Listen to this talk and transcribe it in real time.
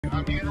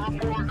I'm getting a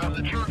report of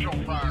the Churchill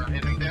fire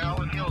in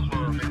McDowell and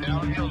Hillsborough.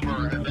 McDowell and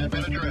Hillsborough, has that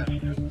been addressed?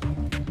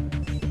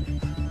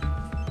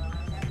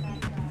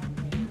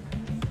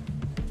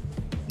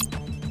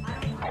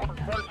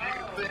 First you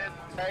can send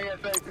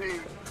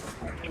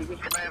ASAP to this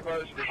command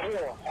post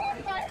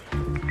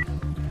before.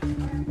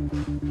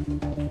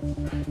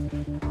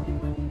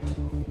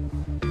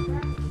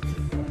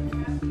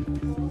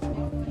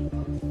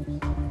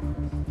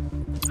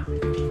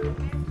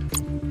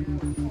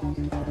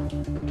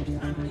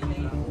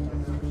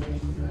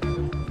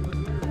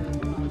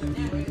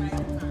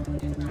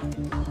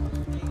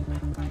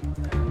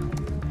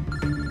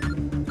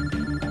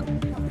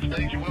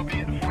 Station will be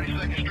at the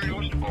 42nd Street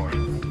Oyster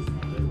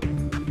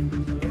Bar.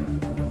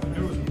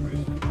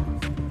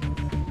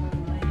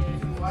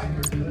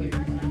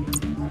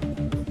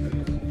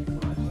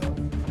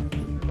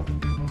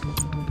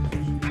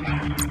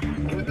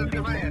 This is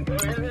command. Go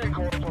ahead and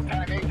headquarters on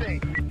tag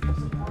 18.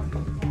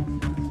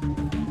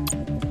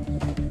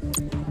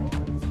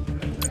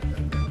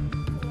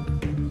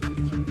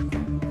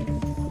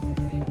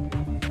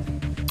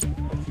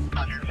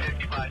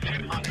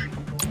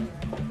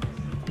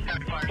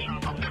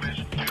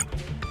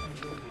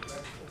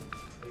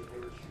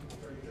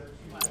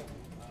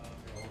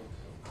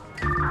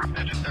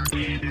 Engine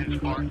 13 is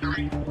bar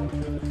 3.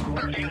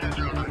 13 has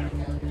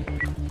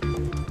 09.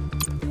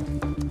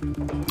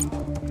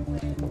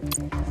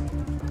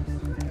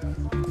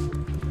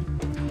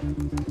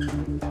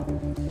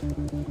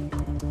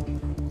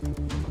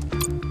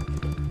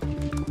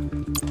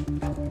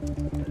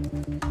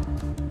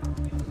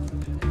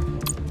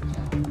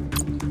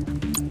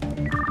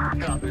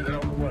 Copy, they're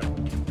on the way.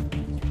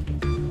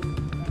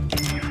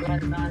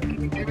 Flag 9,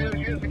 can you give me those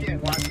units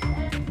again, Mike?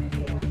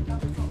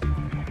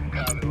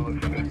 Copy, we'll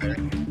look for it there.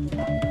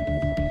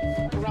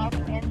 Route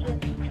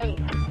engine 8.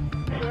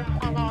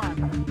 Fifth alarm.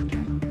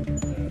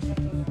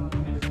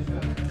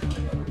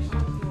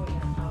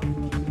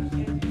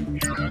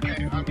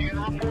 Okay, I'm getting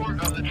a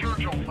report of the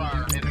Churchill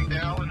fire in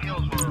McDowell and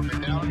Hillsborough.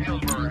 McDowell and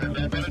Hillsborough, has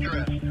that been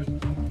addressed?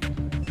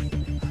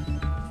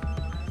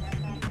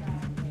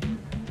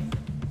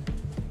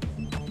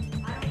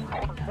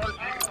 First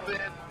you can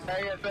send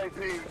ASAP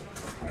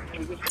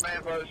to this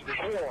command post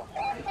before.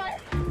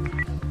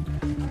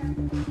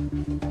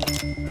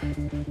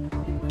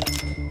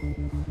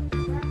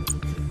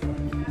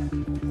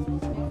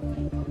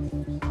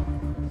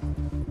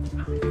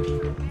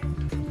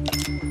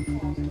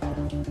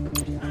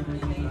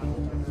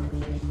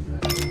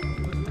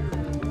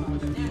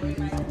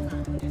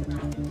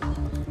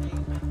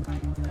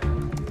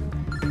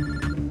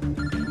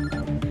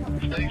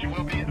 Station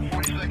will be at the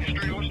 42nd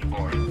Street Oyster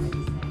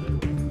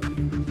Bar.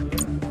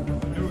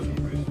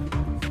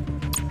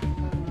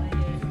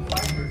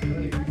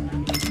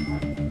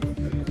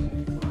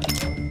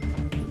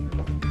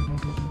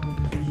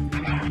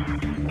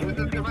 This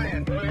is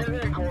command. Go ahead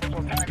and headquarters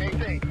on tag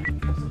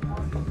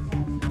 18.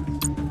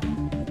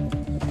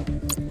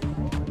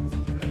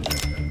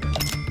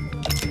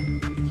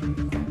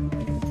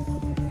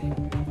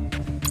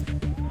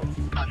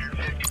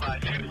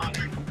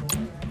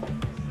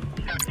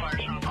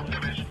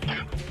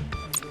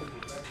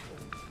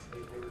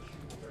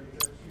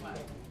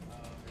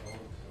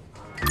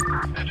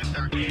 Engine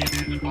 13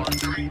 is bar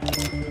 3.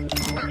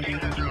 13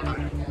 has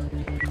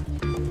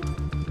 09.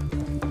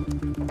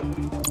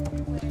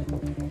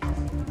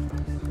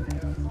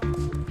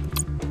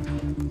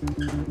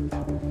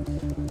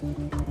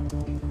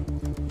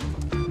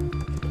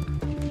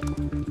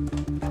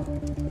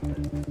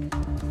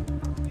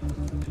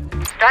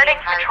 Starting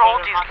patrol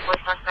duty.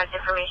 Suspect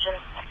information.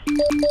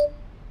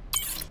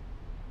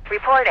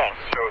 Reporting.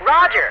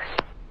 Roger.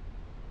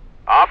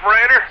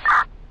 Operator?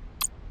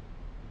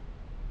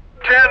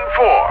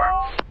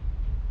 10-4.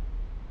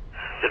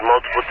 Did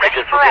multiple Ready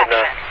tickets for within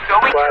action.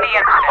 Going to the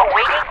incident.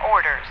 Awaiting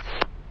orders.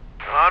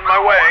 On my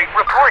way.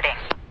 Reporting.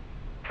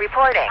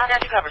 Reporting. I'll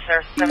have to cover,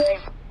 sir. 17.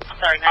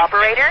 Sorry, 19.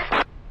 Operator.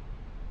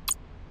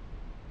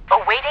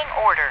 Awaiting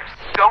orders.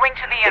 Going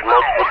to the Did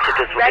multiple incident.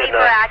 tickets Ready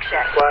within for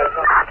action.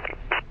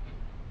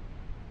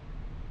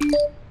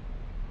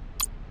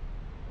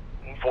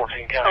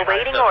 14 county.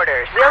 Awaiting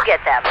orders. We'll get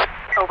them.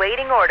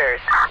 Awaiting orders.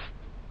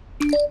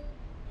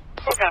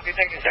 Copy,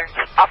 thank you, sir.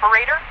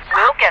 Operator,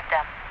 we'll get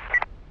them.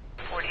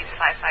 40 to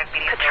 55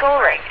 medium.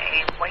 Patrolling.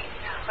 A white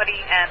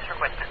hoodie and her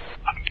with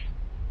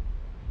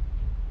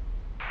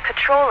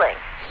Patrolling.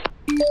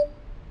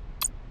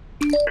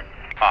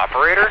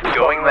 Operator,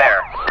 going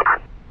there.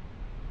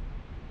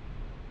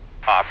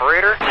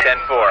 Operator,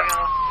 10-4.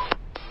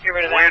 Get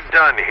rid of We're that.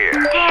 done here.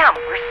 Damn,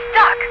 we're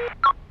stuck.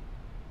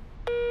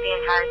 The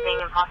entire thing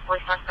and possibly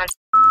suspect.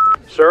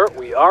 Sir,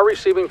 we are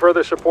receiving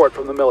further support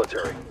from the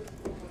military.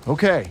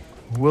 Okay,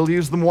 we'll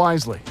use them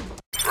wisely.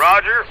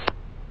 Roger.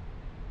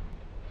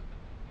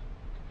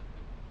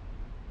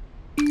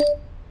 Copy,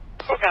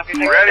 thank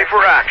you, Ready sir.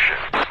 for action.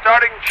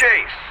 Starting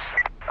chase.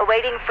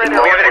 Awaiting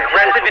further We have an orders.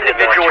 aggressive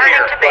individual Returning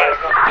here. to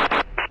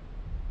base.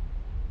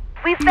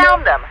 We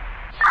found them.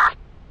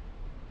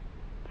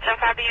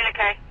 10-5 unit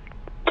K.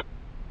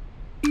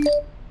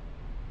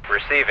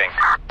 Receiving.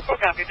 Full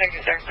copy. Thank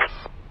you, sir.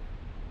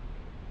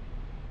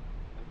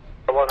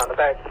 One on the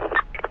back.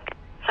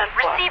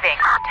 Receiving.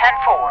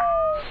 10-4.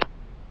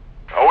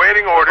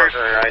 Awaiting orders.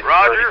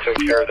 Roger. Took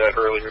care of that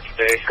earlier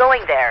today.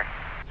 Going there.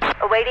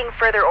 Awaiting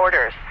further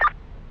orders.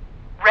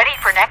 Ready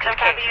for next Full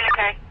case. copy.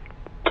 Okay.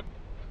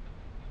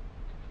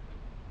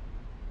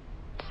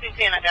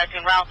 Lieutenant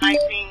Dr. Route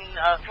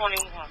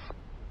 1921.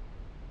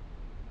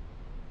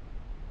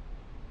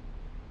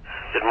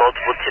 Did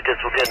multiple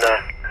tickets within the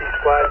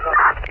squad?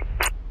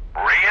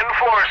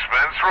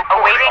 Reinforcements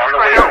reporting. Awaiting On the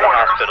way to further the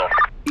orders. hospital.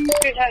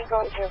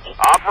 Going to.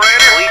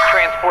 Operator. Police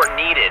transport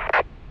needed.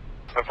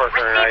 My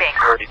partner and Receiving.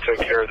 I already took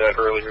care of that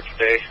earlier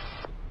today.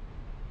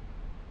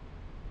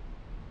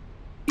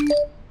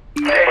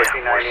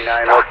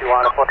 1499, what you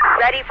want to put?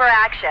 Ready for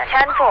action.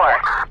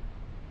 10-4.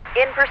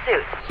 In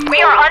pursuit.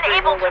 We are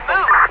unable to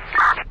move.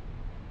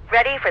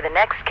 Ready for the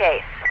next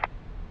case.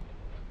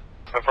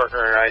 My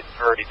partner and I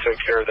already took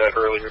care of that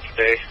earlier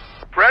today.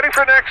 Ready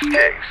for next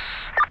case.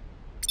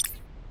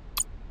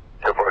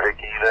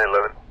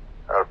 911.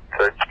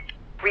 Outside.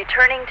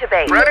 Returning to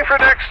base. Ready for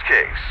next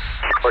case.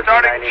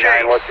 Starting 1499,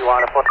 chase. what you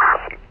want to put?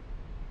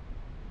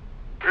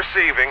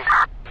 Receiving.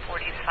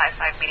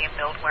 40-55 medium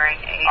build wearing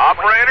a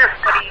Operator.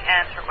 hoodie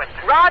and for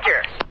equipment.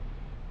 Roger.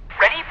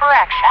 Ready for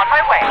action. On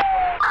my way.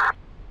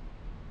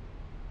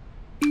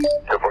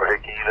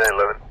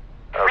 911.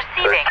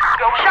 Receiving.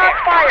 Shots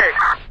fired.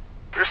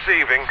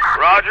 Receiving.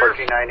 Roger.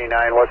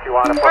 1499, what you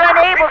want to put? We're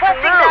unable to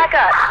move. Back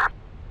up.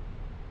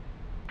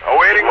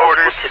 Awaiting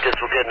orders. Tickets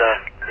within the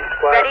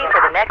squad. Ready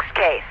for the next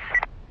case.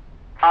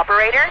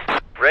 Operator.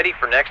 Ready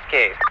for next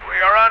case. We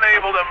are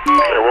unable to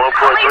move.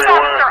 Police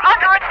officer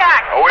under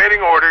attack.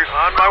 Awaiting orders.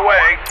 On my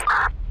way.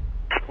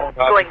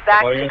 Going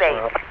back to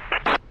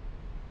base.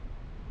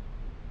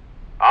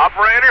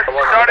 Operator.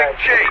 Starting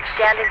chase.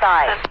 Standing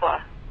by.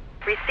 10-4.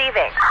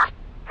 Receiving.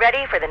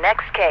 Ready for the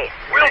next case.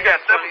 We'll get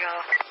them.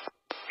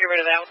 Get rid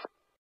of that one.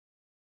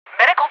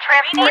 Medical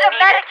transport. We need a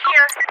medic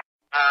here.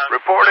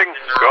 Reporting.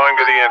 Going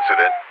to the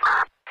incident.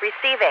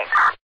 Receiving.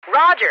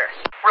 Roger.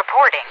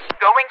 Reporting.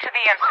 Going to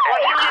the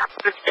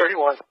incident.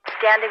 631.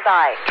 Standing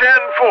by. 10-4.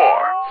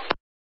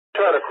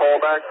 Try to call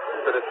back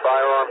to this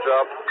firearms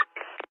job.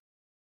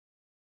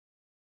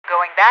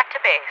 Going back to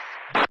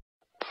base.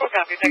 Full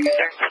copy. Thank you,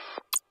 sir.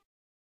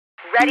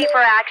 Ready for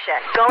action.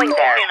 Going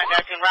there. Lieutenant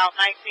Dr. Route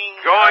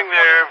 19. Going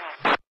there.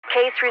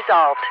 Case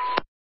resolved.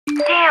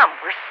 Damn,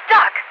 we're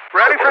stuck.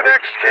 Ready for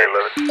next case.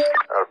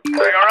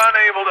 We are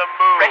unable to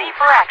move. Ready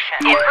for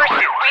action. In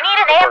pursuit. We need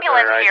an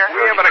ambulance here.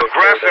 We have an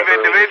aggressive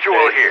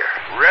individual here.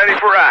 Ready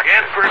for action.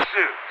 In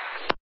pursuit.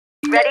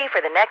 Ready for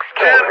the next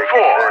case.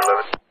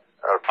 10-4.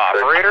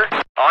 Operator,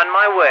 on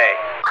my way.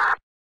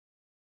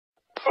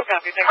 Full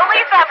copy. Thank you,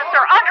 Police sir.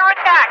 officer under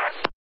attack.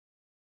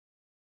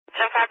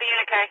 10 copy.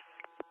 Okay.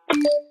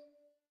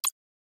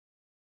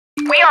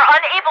 We are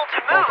unable to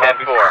move.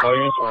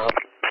 10-4.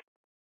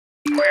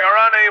 We are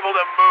unable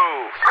to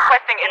move.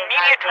 Requesting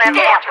immediate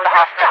transport to the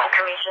hospital.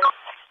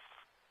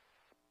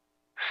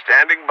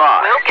 Standing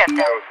by. We'll get them.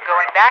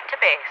 Going back to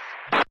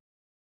base.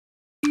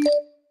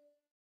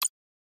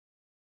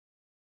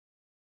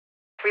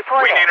 We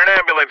Reporting. need an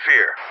ambulance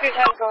here.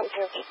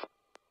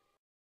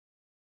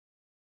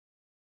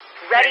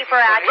 Ready for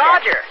action.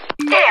 Roger.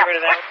 Damn, rid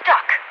of we're that.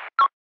 stuck.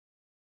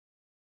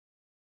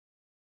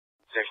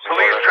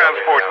 Police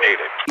transport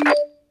needed.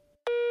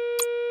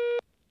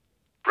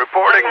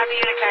 Reporting.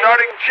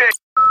 Starting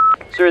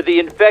chase. Sir, the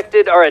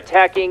infected are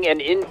attacking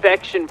an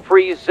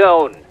infection-free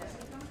zone.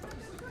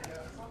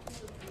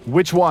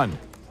 Which one?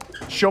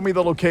 Show me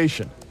the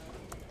location.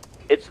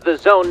 It's the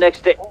zone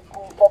next to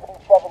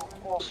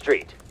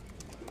Street.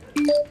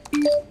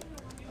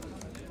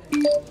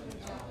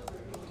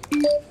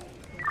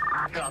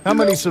 How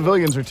many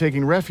civilians are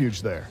taking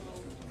refuge there?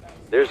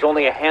 There's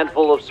only a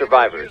handful of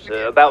survivors,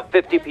 about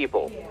 50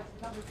 people.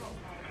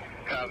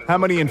 How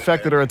many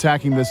infected are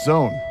attacking this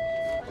zone?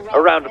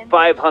 Around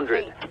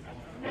 500.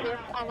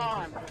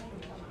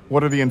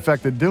 What are the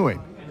infected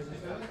doing?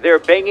 They're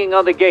banging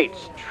on the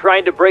gates,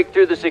 trying to break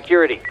through the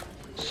security.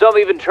 Some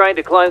even trying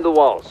to climb the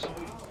walls.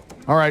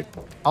 All right,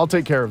 I'll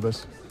take care of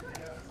this.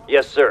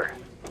 Yes, sir.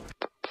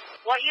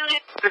 What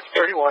unit?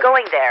 631.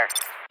 Going there.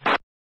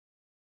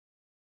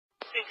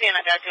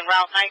 Lieutenant Dr.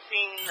 Route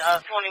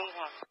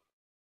 1921.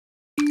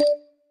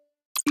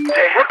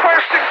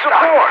 Requesting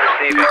support.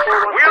 Receiving.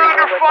 We're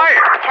under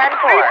fire.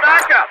 10-4. Need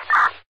backup.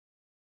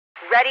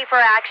 Ready for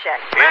action.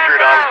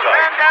 Injured on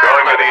site.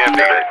 Going to the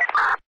incident.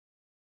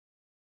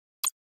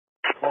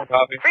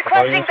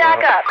 Requesting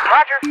backup.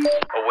 Roger.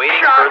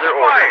 Awaiting further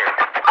orders.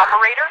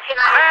 Operator.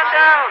 Man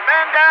down.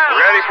 Man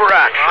down. Ready for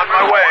action. On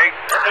my way.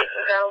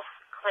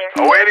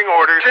 Clear. Awaiting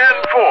orders.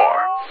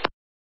 10-4.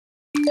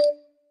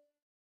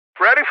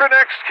 Ready for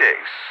next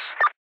case.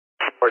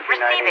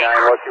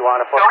 1499, what you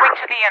want to put? Going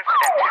to the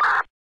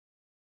incident.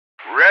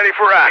 Ready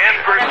for action. In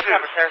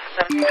pursuit.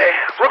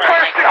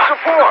 Requesting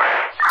support.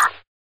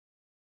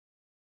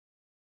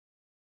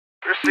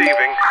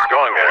 Receiving.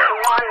 Going there.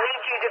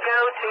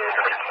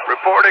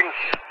 Reporting.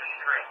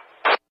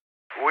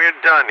 We're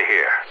done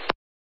here.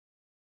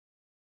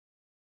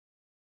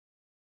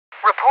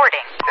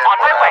 Reporting. On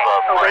my way.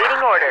 Awaiting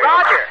orders.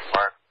 Roger.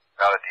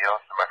 Valid deal,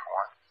 number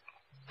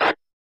 1.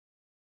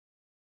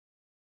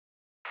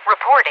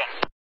 Reporting.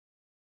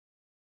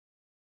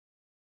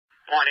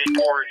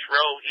 184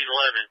 row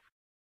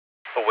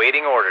 11.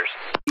 Awaiting orders.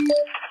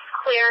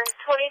 Clear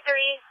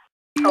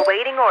 23.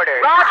 Awaiting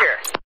orders. Roger.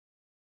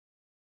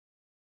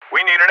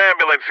 We need an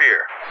ambulance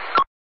here.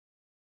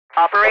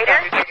 Operator.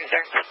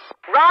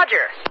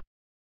 Roger.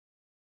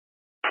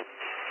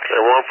 Okay,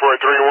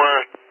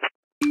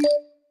 1431.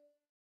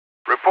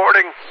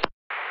 Reporting.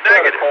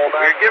 Negative.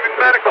 We're giving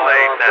medical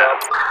aid now.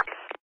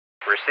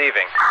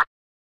 Receiving.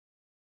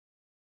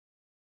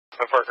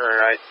 My partner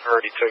and I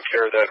already took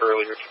care of that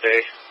earlier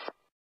today.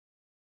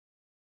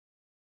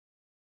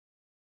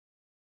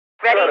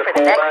 Ready for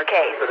the next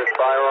case.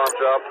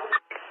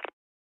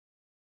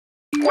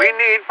 We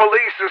need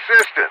police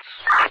assistance.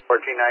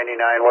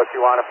 1499, what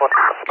you want to put?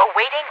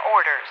 Awaiting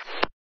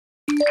orders.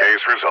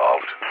 Case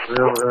resolved.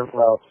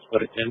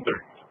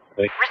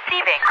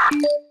 Receiving.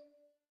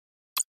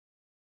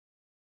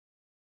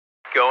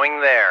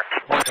 Going there.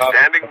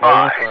 Standing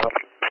by.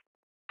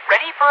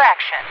 Ready for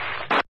action.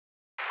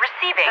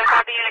 Receiving.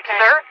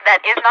 Sir, that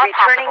is not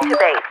returning to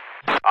base.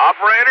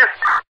 Operator.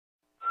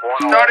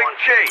 Starting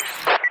chase.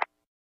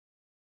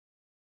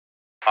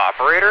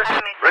 Operator.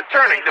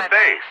 Returning to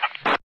base.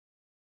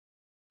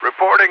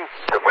 Reporting.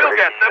 We'll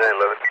get them.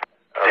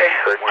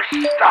 Damn, we're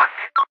stuck.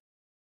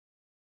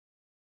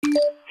 The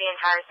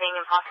entire thing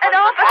impossible. An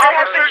officer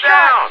has been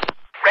down. shot.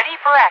 Ready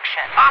for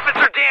action.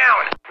 Officer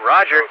down.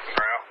 Roger.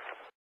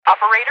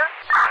 Operator,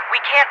 we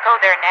can't go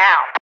there now.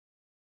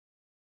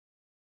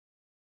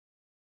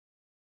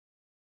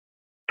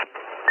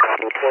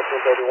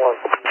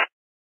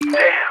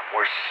 Damn,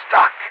 we're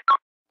stuck.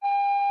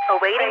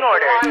 Awaiting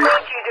orders. I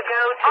need you to go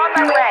to On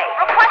my way.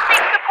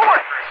 Requesting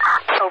support.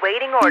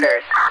 Awaiting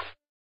orders.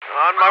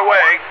 On my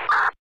way.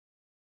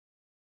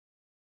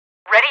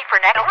 Ready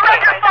for next case.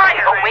 Under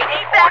fire.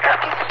 Awaiting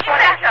backup.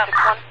 Backup.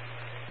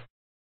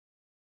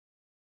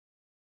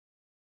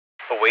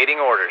 Awaiting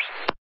orders.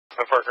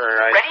 My partner and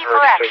I Ready for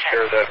already took action.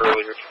 care of that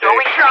earlier today.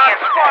 Going to Shots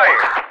the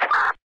fired.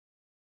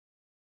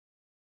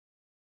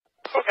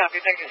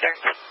 copy, thank you, sir.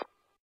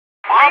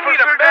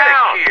 Officer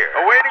down. Here.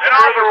 Awaiting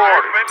further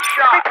orders. Been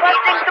shot.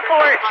 Requesting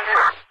support.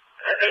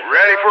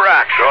 Ready for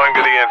action. Going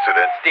to the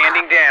incident.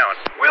 Standing down.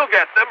 We'll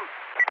get them.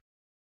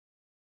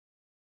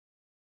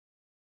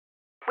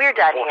 We're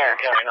done here.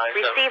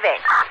 Receiving.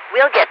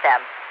 We'll get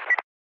them.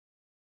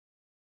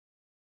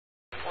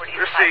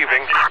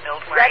 Receiving.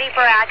 Ready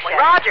for action.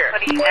 Roger.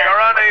 We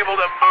are unable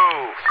to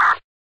move.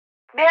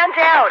 Man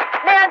down.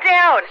 Man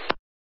down.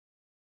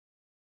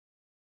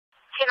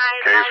 Can I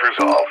Case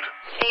resolved.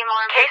 Same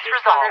alarm. Case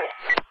resolved.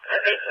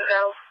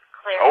 Go.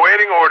 Clear.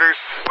 Awaiting orders.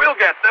 We'll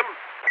get them.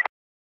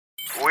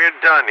 We're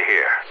done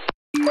here.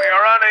 We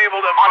are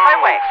unable to move. On my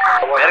way.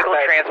 Medical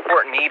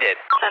transport needed.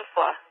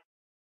 10-4.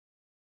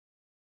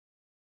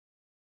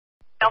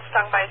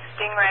 Stung by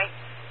stingray.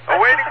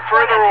 Awaiting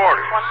further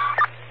orders.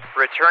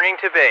 Returning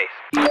to base.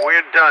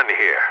 We're done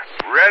here.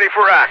 Ready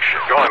for action.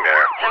 Going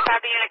there. 10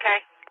 copy, unit K.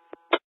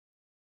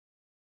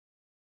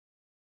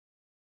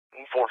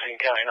 14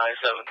 County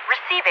 97.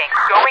 Receiving.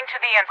 Going to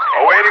the incident.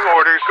 Awaiting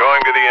orders.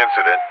 Going to the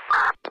incident.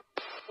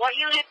 What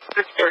unit?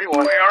 631.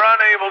 We are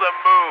unable to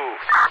move.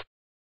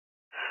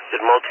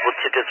 Did multiple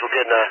tickets we're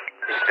getting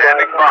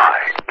Standing by.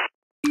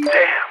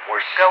 Damn,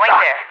 we're Going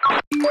stuck. there.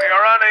 We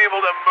are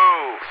unable to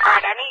move.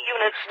 Alright, I need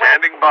units.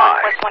 Standing by.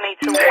 West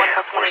 182, Damn, 1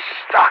 West we're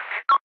 182. stuck.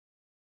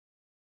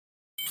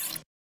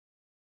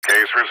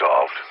 Case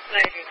resolved.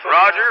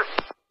 Roger.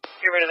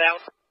 Get rid of that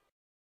one.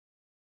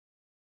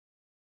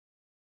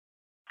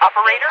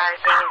 Operator,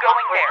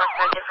 going there.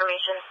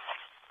 Information.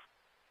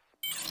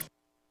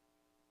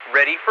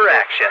 Ready for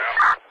action.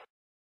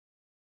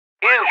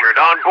 Injured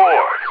on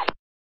board.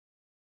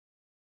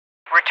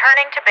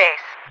 Returning to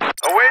base.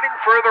 Awaiting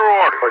further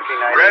orders.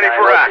 Ready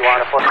for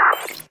action.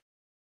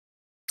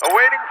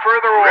 Awaiting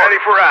further orders. Ready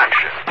for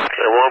action.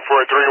 Okay,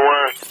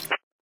 1431.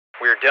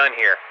 We're done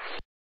here.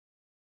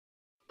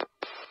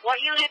 What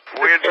unit?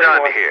 We're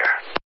done here.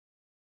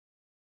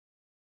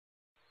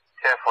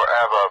 10-4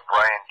 Ava,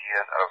 Brian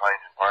Diaz out of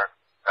Huntington Park.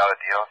 Valid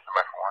deal,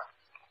 number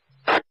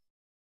 1.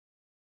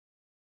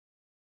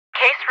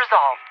 Case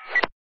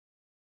resolved.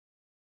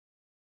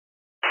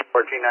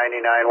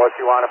 1499, what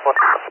you want to put?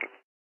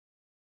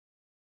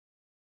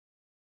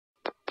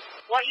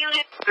 What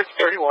unit?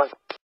 631.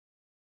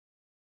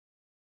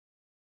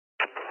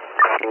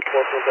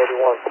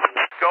 1431.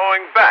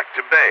 Going back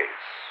to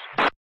base.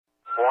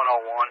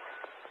 101.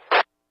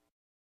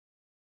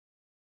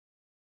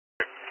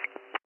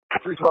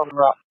 312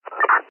 rock.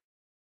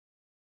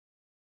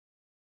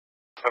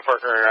 My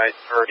partner and I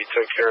already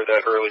took care of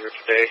that earlier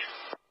today.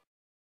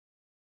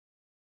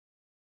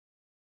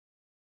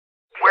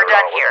 We're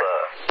done here.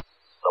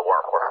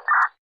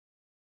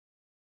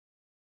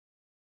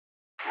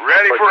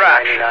 Ready for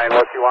action. 1499,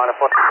 what you want to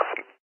put?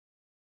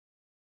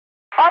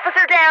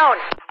 Officer down.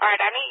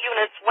 Alright, I need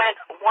units. West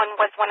 1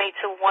 West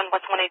 182, 1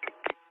 West 182.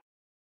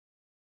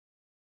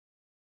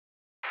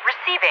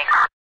 Receiving.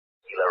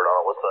 You let it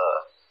on. What's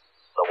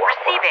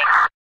Receiving.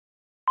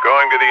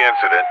 Going to the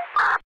incident.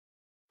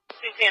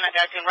 Susan, I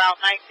got you. Route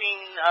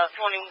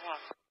 1921.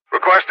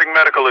 Requesting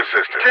medical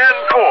assistance.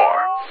 10-4.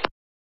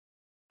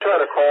 Try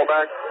to call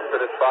back to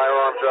this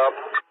firearm job.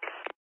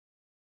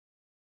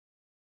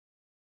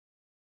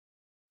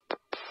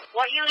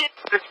 What unit?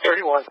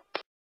 631.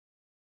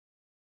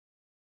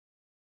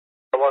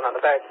 The one on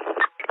the back.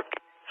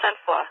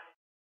 10-4.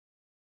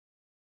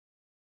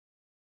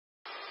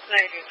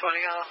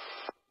 1920,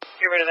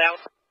 get rid of that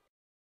one.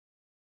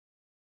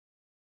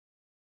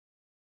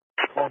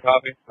 One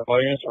copy. The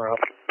volumes are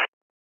up.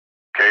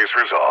 Case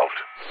resolved.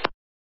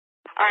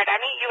 Alright, I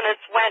need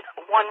units went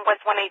 1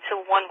 West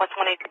 182, 1 West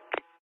 182.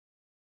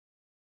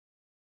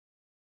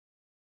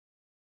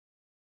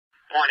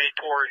 Pointed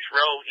towards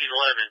row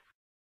 11.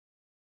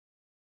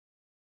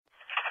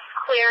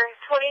 Clear.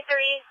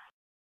 23.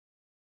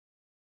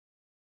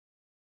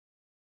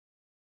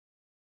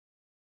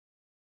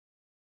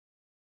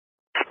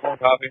 One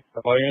copy.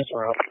 The volumes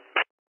are up.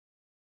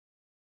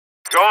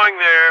 Going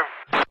there.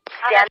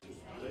 Stand.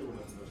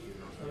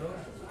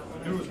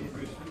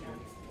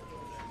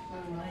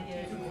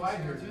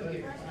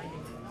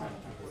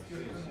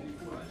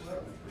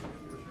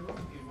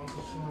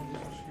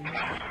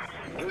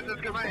 This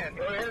is command.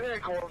 Go ahead and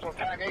headquarters on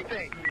tag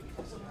 18.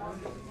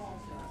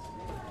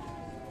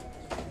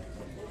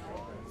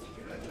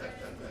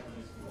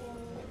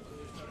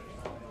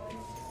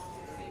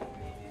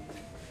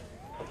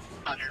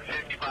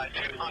 By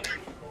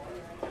 200.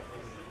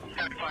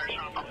 Heavy fire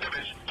shot from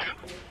Division 2.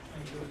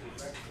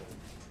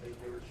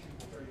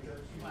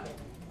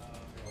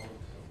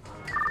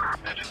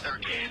 Engine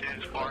 13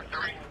 is bar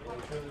 3.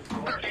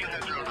 13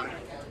 has 09.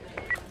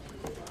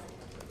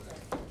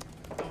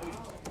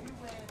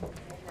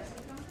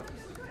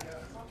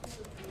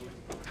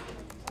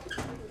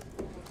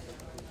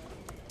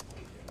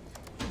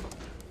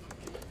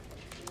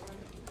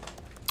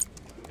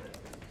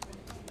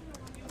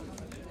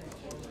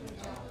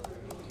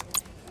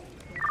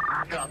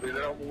 Copy,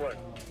 they're on the way.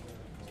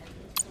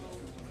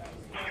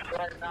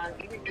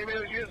 Give me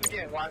those units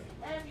again, White.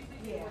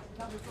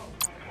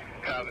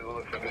 Copy, we'll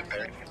look for this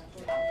there.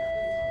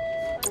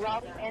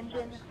 Route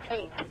engine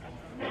 8.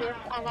 Fifth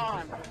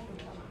alarm.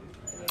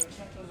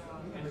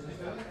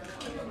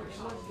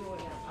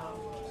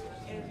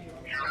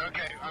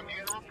 Okay, I'm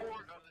getting a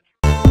report.